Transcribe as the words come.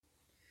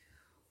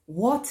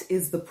What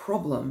is the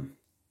problem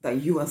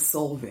that you are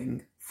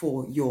solving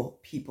for your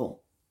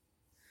people?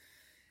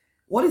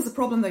 What is the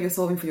problem that you're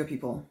solving for your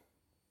people?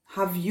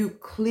 Have you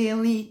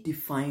clearly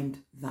defined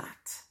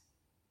that?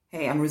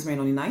 Hey, I'm Rosemary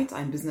Noni Knight.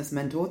 I'm business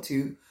mentor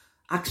to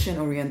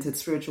action-oriented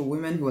spiritual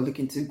women who are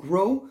looking to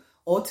grow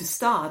or to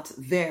start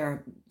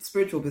their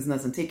spiritual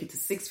business and take it to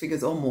 6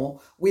 figures or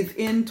more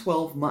within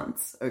 12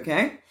 months,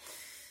 okay?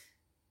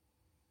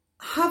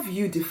 Have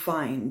you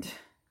defined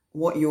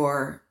what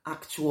your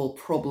actual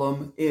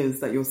problem is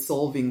that you're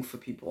solving for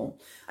people?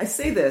 I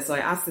say this, I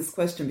ask this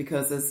question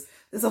because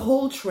there's a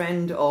whole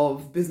trend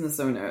of business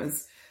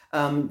owners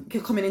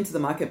coming into the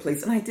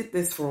marketplace, and I did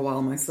this for a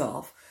while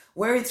myself,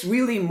 where it's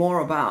really more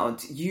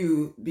about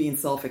you being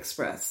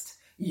self-expressed,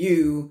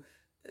 you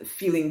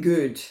feeling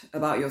good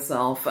about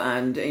yourself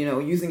and,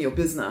 using your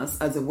business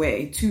as a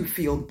way to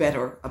feel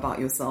better about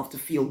yourself, to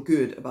feel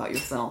good about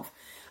yourself.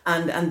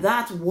 And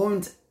that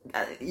won't,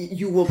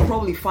 you will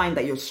probably find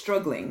that you're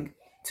struggling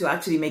to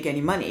actually make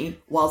any money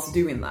whilst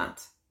doing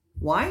that.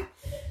 Why?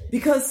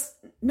 Because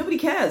nobody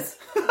cares.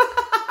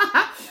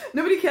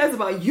 Nobody cares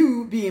about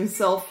you being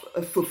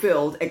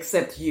self-fulfilled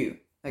except you.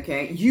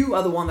 Okay? You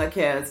are the one that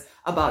cares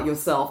about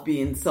yourself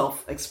being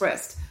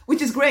self-expressed,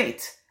 which is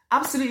great.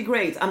 Absolutely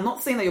great. I'm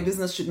not saying that your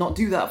business should not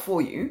do that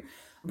for you,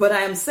 but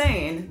I am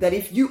saying that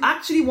if you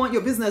actually want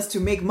your business to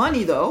make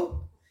money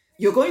though,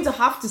 you're going to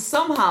have to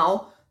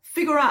somehow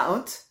figure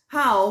out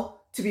how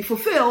to be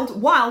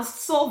fulfilled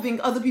whilst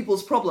solving other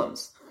people's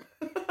problems.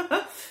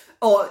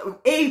 Or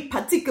a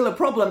particular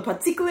problem,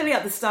 particularly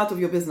at the start of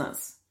your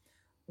business.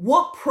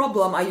 What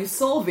problem are you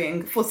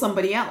solving for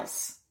somebody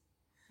else?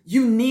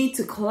 You need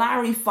to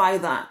clarify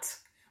that,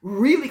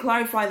 really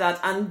clarify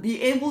that, and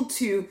be able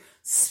to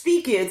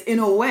speak it in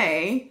a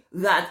way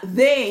that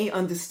they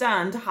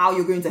understand how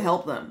you're going to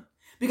help them.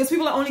 Because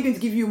people are only going to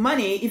give you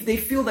money if they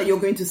feel that you're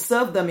going to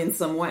serve them in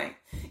some way.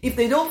 If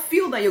they don't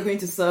feel that you're going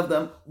to serve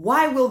them,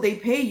 why will they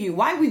pay you?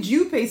 Why would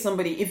you pay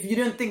somebody if you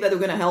don't think that they're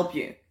going to help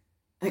you?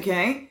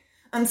 Okay?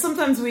 And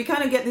sometimes we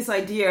kind of get this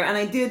idea, and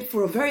I did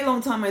for a very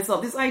long time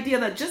myself, this idea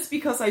that just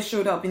because I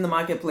showed up in the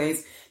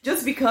marketplace,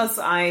 just because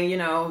I,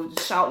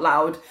 shout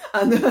loud,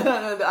 and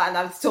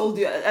I've told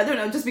you, I don't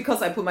know, just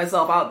because I put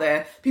myself out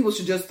there, people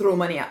should just throw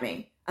money at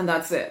me. And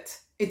that's it.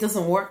 It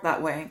doesn't work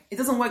that way. It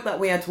doesn't work that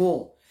way at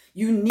all.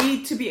 You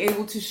need to be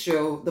able to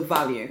show the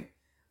value.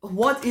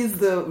 What is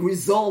the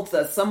result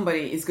that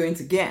somebody is going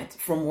to get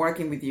from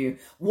working with you?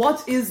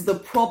 What is the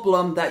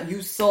problem that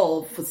you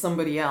solve for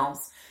somebody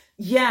else?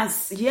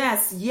 Yes, you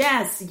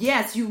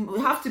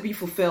have to be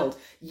fulfilled.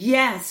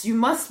 Yes, you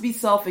must be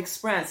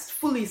self-expressed,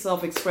 fully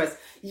self-expressed.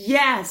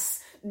 Yes,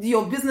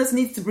 your business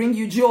needs to bring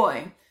you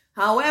joy.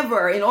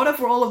 However, in order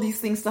for all of these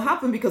things to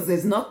happen, because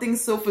there's nothing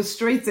so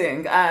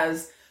frustrating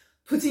as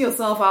putting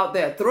yourself out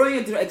there, throwing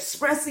it,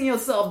 expressing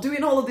yourself,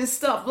 doing all of this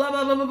stuff, blah,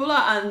 blah, blah, blah,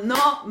 blah, and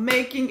not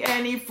making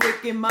any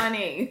freaking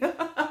money.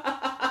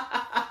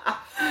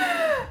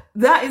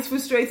 That is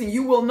frustrating.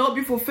 You will not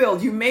be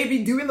fulfilled. You may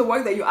be doing the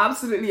work that you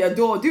absolutely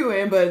adore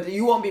doing, but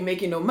you won't be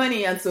making no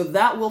money. And so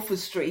that will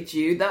frustrate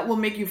you. That will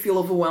make you feel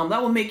overwhelmed.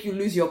 That will make you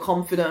lose your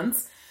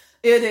confidence.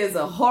 It is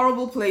a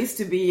horrible place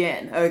to be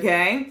in,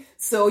 okay?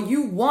 So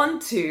you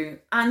want to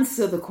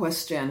answer the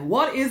question,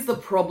 what is the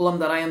problem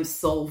that I am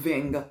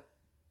solving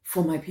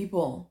for my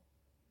people?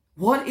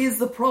 What is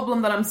the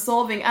problem that I'm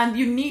solving? And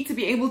you need to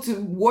be able to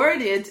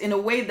word it in a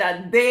way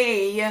that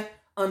they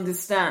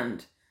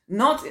understand.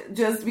 Not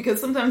just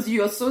because sometimes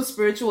you are so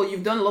spiritual,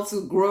 you've done lots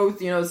of growth,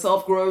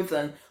 self-growth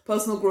and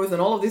personal growth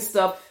and all of this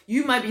stuff.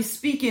 You might be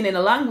speaking in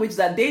a language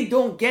that they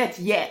don't get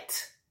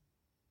yet.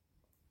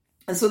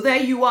 And so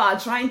there you are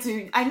trying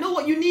to, I know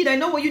what you need.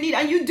 And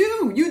you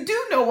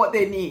do know what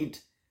they need.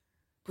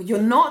 But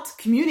you're not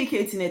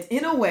communicating it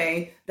in a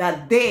way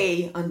that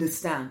they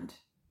understand.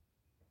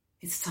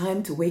 It's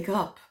time to wake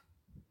up.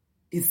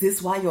 Is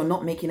this why you're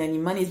not making any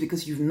money? It's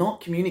because you've not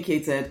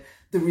communicated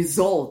the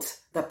result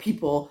that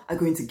people are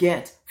going to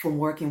get from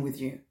working with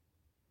you.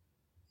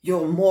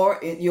 You're more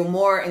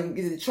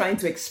trying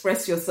to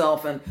express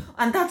yourself, and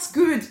that's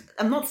good.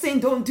 I'm not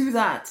saying don't do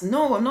that.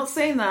 No, I'm not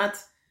saying that.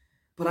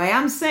 But I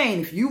am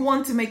saying if you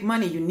want to make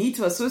money, you need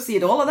to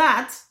associate all of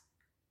that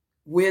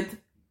with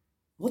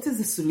what is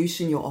the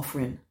solution you're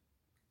offering?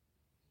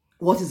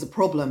 What is the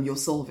problem you're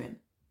solving?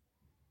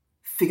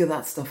 Figure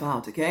that stuff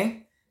out,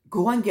 okay?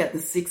 Go and get the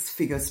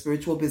 6-figure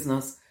spiritual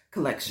business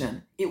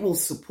collection. It will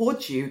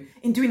support you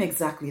in doing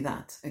exactly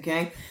that,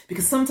 okay?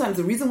 Because sometimes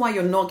the reason why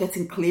you're not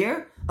getting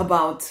clear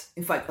about,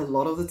 in fact, a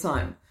lot of the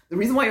time, the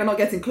reason why you're not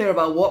getting clear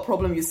about what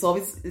problem you solve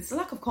is it's a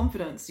lack of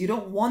confidence. You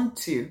don't want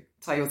to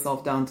tie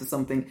yourself down to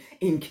something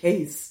in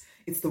case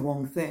it's the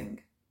wrong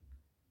thing.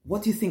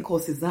 What do you think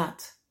causes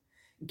that?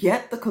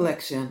 Get the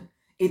collection.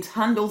 It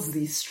handles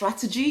the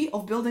strategy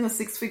of building a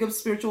 6-figure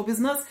spiritual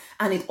business,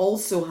 and it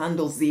also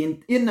handles the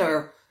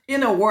inner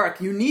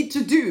work you need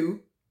to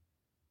do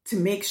to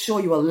make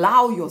sure you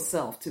allow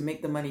yourself to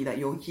make the money that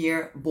you're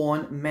here,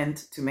 born, meant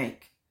to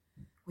make.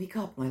 Wake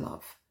up, my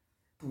love.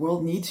 The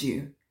world needs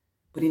you,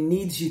 but it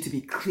needs you to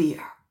be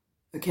clear,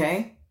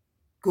 okay?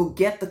 Go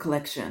get the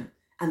collection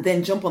and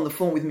then jump on the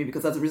phone with me,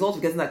 because as a result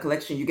of getting that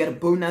collection, you get a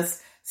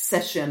bonus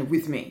session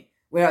with me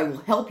where I will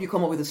help you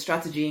come up with a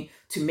strategy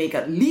to make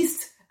at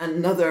least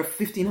another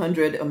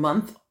 $1,500 a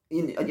month.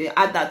 You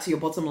add that to your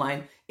bottom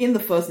line in the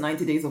first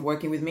 90 days of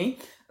working with me.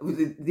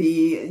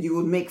 You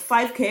will make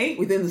 $5,000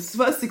 within the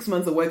first 6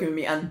 months of working with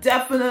me, and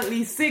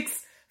definitely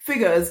 6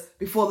 figures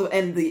before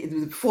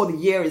the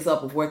year is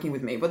up of working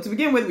with me. But to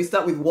begin with, we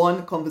start with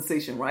one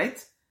conversation,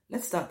 right?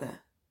 Let's start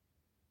there.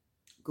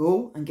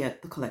 Go and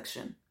get the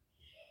collection.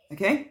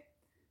 Okay?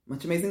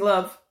 Much amazing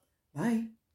love. Bye.